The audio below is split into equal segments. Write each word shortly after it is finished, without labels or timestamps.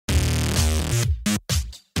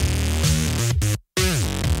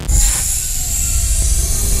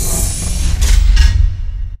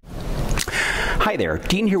Hi there,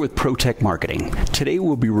 Dean here with ProTech Marketing. Today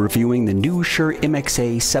we'll be reviewing the new Shure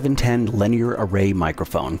MXA710 linear array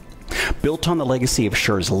microphone. Built on the legacy of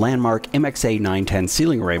Shure's landmark MXA910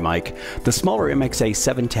 ceiling array mic, the smaller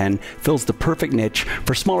MXA710 fills the perfect niche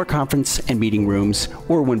for smaller conference and meeting rooms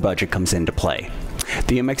or when budget comes into play.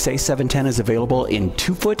 The MXA710 is available in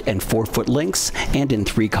 2-foot and 4-foot lengths and in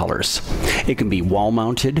 3 colors. It can be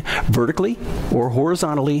wall-mounted vertically or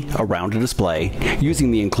horizontally around a display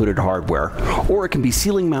using the included hardware, or it can be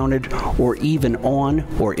ceiling-mounted or even on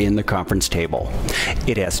or in the conference table.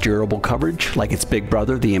 It has durable coverage like its big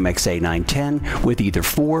brother, the MXA910, with either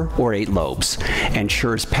 4 or 8 lobes. And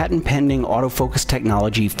Shure's patent-pending autofocus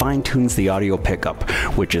technology fine-tunes the audio pickup,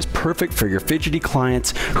 which is perfect for your fidgety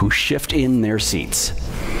clients who shift in their seats.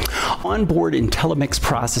 Onboard IntelliMix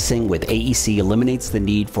processing with AEC eliminates the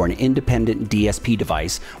need for an independent DSP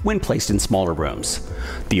device when placed in smaller rooms.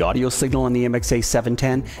 The audio signal on the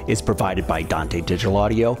MXA710 is provided by Dante Digital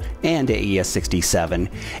Audio and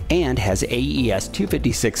AES67 and has AES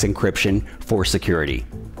 256 encryption for security.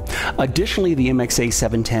 Additionally, the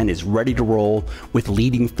MXA710 is ready to roll with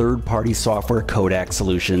leading third-party software codec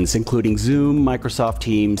solutions including Zoom, Microsoft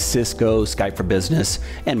Teams, Cisco, Skype for Business,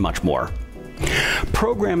 and much more.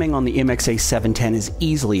 Programming on the MXA710 is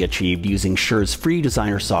easily achieved using Shure's free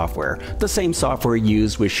designer software, the same software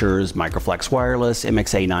used with Shure's Microflex Wireless,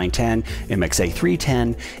 MXA910,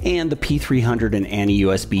 MXA310, and the P300 and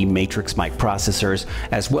ANI-USB Matrix mic processors,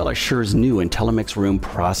 as well as Shure's new IntelliMix Room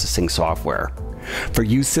processing software. For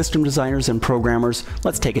you system designers and programmers,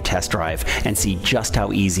 let's take a test drive and see just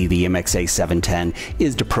how easy the MXA710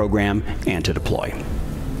 is to program and to deploy.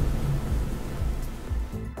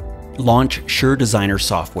 Launch Shure Designer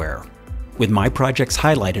software. With My Projects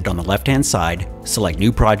highlighted on the left-hand side, select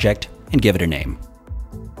New Project and give it a name.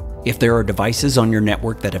 If there are devices on your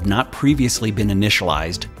network that have not previously been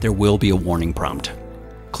initialized, there will be a warning prompt.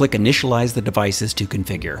 Click Initialize the devices to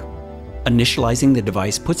configure. Initializing the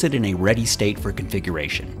device puts it in a ready state for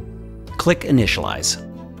configuration. Click Initialize.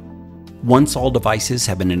 Once all devices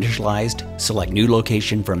have been initialized, select New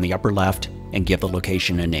Location from the upper left and give the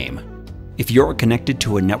location a name. If you're connected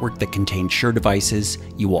to a network that contains Shure devices,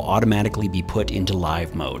 you will automatically be put into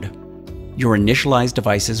live mode. Your initialized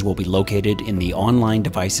devices will be located in the Online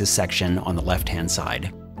Devices section on the left-hand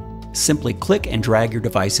side. Simply click and drag your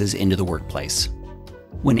devices into the workplace.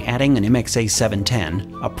 When adding an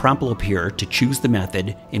MXA710, a prompt will appear to choose the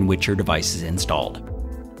method in which your device is installed.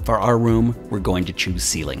 For our room, we're going to choose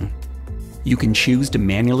ceiling. You can choose to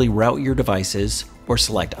manually route your devices or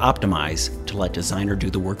select Optimize to let Designer do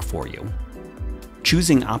the work for you.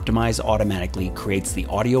 Choosing Optimize automatically creates the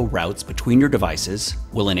audio routes between your devices,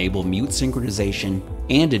 will enable mute synchronization,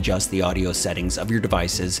 and adjust the audio settings of your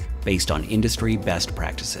devices based on industry best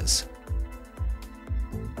practices.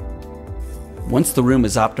 Once the room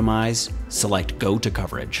is optimized, select Go to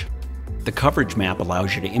Coverage. The coverage map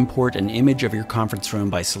allows you to import an image of your conference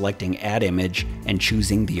room by selecting Add Image and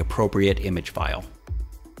choosing the appropriate image file.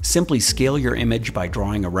 Simply scale your image by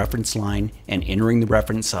drawing a reference line and entering the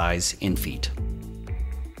reference size in feet.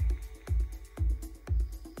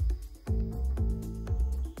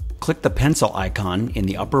 Click the pencil icon in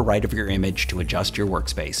the upper right of your image to adjust your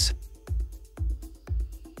workspace.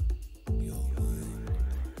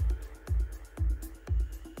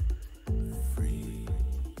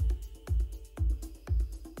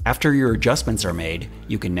 After your adjustments are made,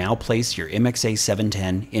 you can now place your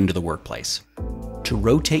MXA710 into the workplace. To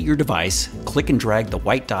rotate your device, click and drag the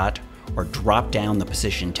white dot or drop down the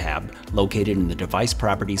Position tab located in the Device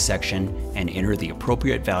Properties section and enter the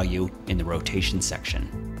appropriate value in the Rotation section.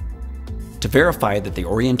 To verify that the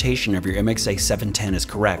orientation of your MXA710 is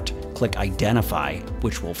correct, click Identify,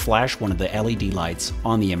 which will flash one of the LED lights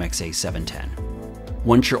on the MXA710.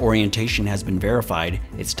 Once your orientation has been verified,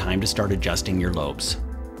 it's time to start adjusting your lobes.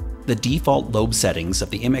 The default lobe settings of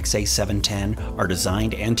the MXA710 are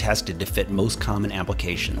designed and tested to fit most common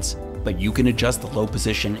applications, but you can adjust the lobe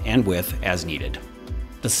position and width as needed.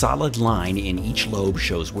 The solid line in each lobe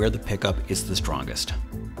shows where the pickup is the strongest.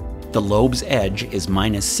 The lobe's edge is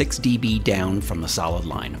 -6 dB down from the solid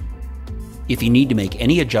line. If you need to make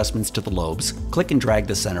any adjustments to the lobes, click and drag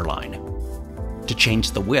the center line. To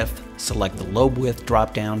change the width, select the lobe width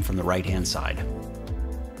drop-down from the right-hand side.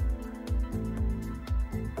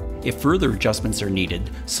 If further adjustments are needed,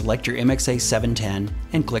 select your MXA710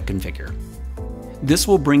 and click Configure. This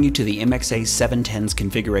will bring you to the MXA710's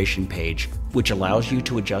configuration page, which allows you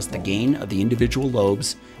to adjust the gain of the individual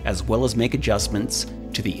lobes as well as make adjustments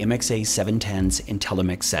to the MXA710's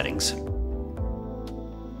IntelliMix settings.